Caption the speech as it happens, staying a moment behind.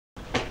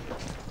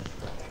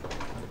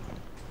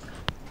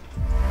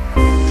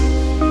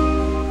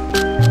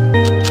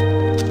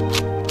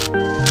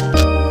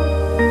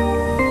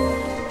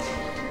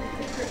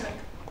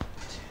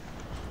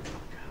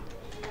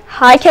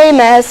Hi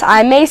KMS,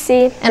 I'm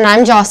Macy. And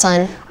I'm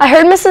Jocelyn. I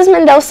heard Mrs.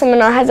 Mendel's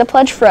seminar has a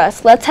pledge for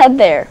us. Let's head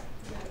there.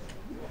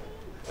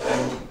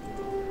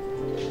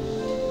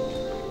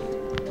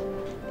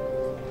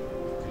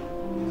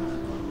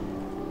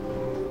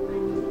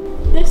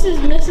 This is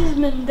Mrs.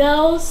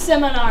 Mendel's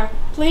seminar.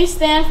 Please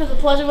stand for the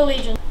Pledge of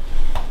Allegiance.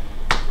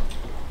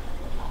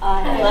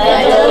 I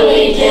pledge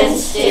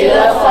allegiance to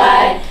the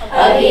flag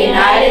of the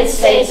United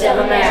States of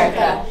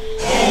America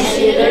and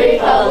to the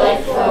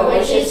republic for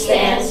which it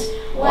stands,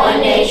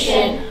 one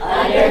nation,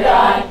 under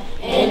God,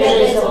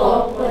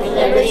 indivisible, with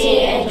liberty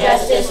and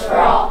justice for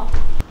all.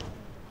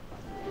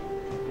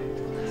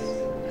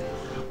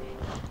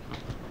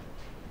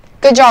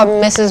 Good job,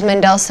 Mrs.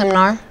 Mendel's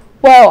seminar.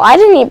 Whoa, I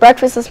didn't eat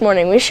breakfast this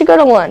morning. We should go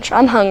to lunch.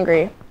 I'm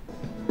hungry.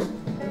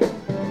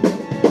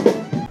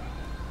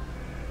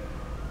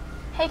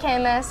 Hey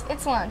KMS,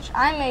 it's lunch.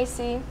 I'm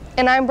Macy.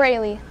 And I'm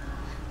Braylee.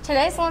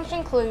 Today's lunch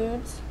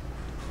includes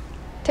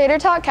Tater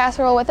tot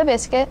casserole with a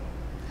biscuit,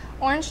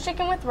 orange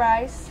chicken with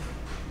rice,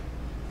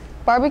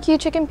 barbecue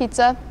chicken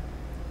pizza,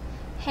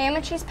 ham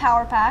and cheese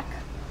power pack,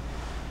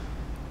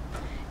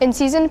 and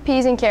seasoned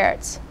peas and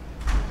carrots.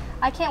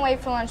 I can't wait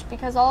for lunch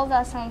because all of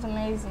that sounds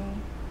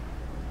amazing.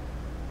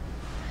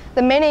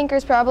 The main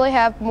anchors probably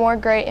have more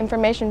great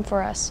information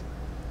for us.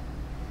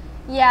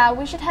 Yeah,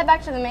 we should head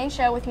back to the main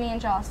show with me and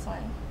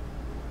Jocelyn.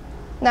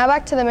 Now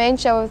back to the main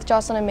show with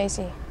Jocelyn and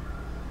Macy.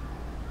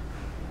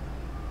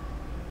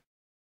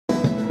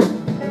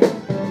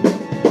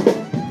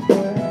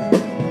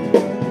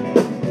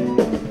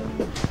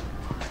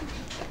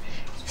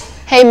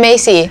 Hey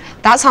Macy,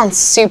 that sounds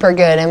super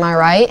good, am I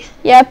right?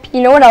 Yep,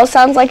 you know what else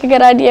sounds like a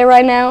good idea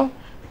right now?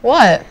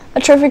 What?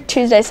 A Terrific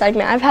Tuesday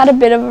segment. I've had a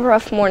bit of a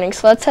rough morning,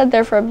 so let's head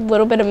there for a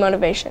little bit of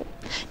motivation.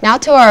 Now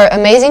to our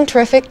amazing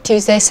Terrific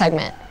Tuesday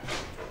segment.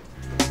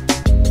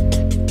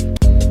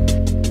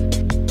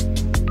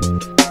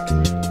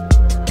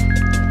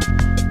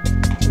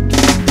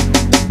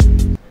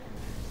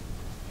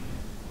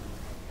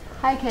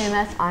 Hi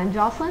KMS, I'm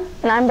Jocelyn.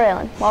 And I'm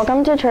Braylon.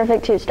 Welcome to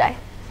Terrific Tuesday.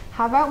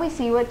 How about we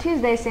see what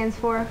Tuesday stands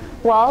for?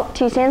 Well,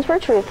 T stands for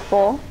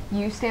truthful,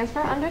 U stands for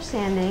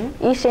understanding,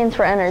 E stands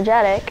for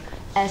energetic,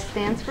 S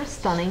stands for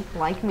stunning,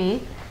 like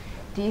me,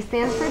 D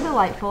stands for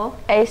delightful.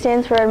 A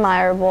stands for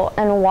admirable,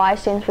 and Y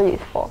stands for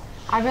youthful.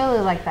 I really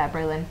like that,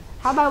 Braylon.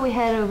 How about we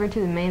head over to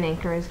the main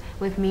anchors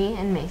with me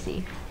and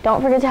Macy?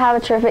 Don't forget to have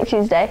a terrific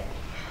Tuesday.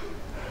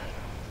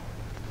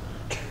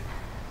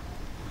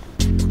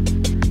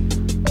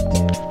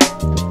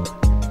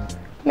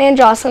 Man,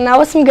 Jocelyn, that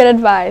was some good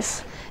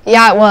advice.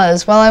 Yeah, it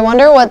was. Well, I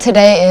wonder what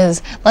today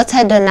is. Let's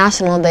head to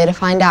National Day to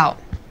find out.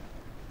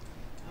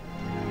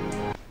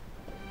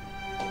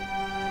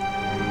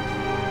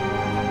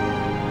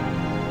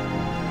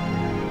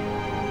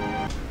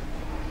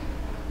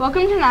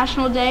 Welcome to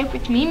National Day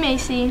with me,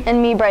 Macy.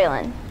 And me,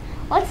 Braylon.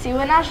 Let's see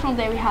what National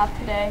Day we have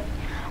today.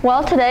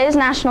 Well, today is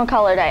National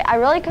Color Day. I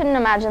really couldn't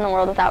imagine the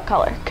world without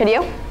color. Could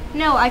you?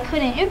 No, I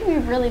couldn't. It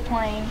would be really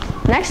plain.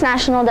 Next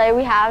National Day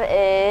we have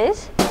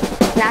is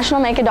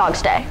National Make a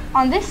Dogs Day.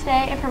 On this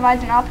day, it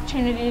provides an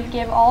opportunity to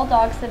give all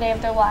dogs the day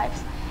of their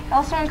lives. It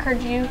also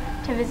encourages you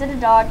to visit a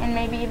dog and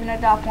maybe even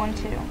adopt one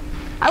too.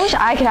 I wish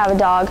I could have a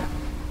dog.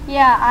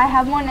 Yeah, I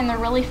have one and they're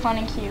really fun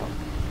and cute.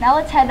 Now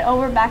let's head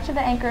over back to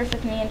the anchors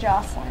with me and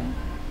Jocelyn.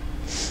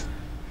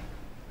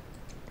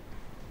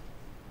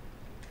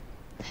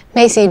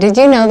 Macy, did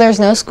you know there's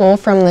no school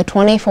from the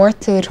 24th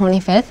to the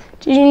 25th?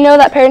 Did you know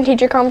that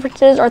parent-teacher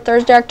conferences are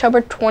Thursday,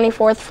 October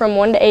 24th from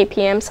 1 to 8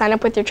 p.m.? Sign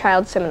up with your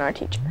child's seminar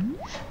teacher.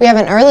 We have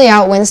an early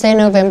out Wednesday,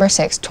 November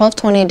 6th,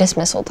 12:20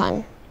 dismissal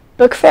time.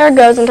 Book fair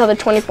goes until the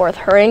 24th.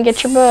 Hurry and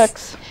get your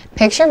books.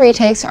 Picture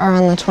retakes are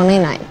on the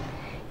 29th.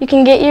 You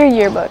can get your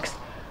yearbooks.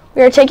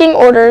 We are taking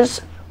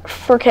orders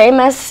for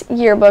KMS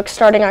yearbooks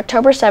starting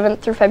October 7th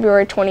through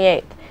February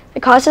 28th. The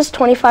cost is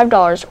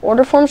 $25.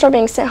 Order forms are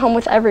being sent home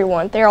with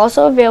everyone. They are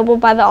also available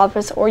by the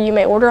office, or you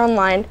may order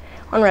online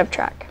on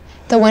RevTrack.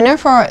 The winner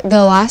for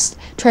the last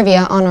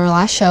trivia on our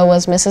last show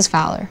was Mrs.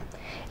 Fowler.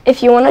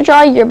 If you want to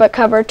draw a yearbook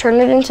cover, turn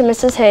it into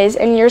Mrs. Hayes,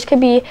 and yours could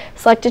be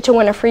selected to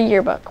win a free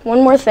yearbook.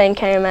 One more thing,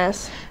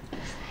 KMS.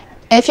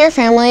 If your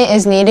family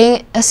is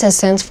needing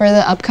assistance for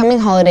the upcoming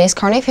holidays,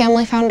 Kearney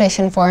Family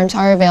Foundation forms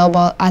are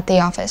available at the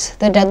office.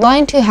 The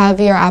deadline to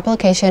have your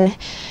application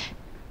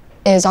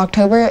is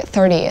October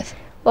 30th.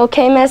 Well,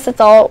 KMS,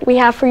 that's all we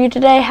have for you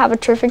today. Have a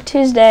terrific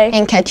Tuesday.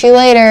 And catch you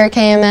later,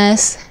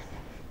 KMS.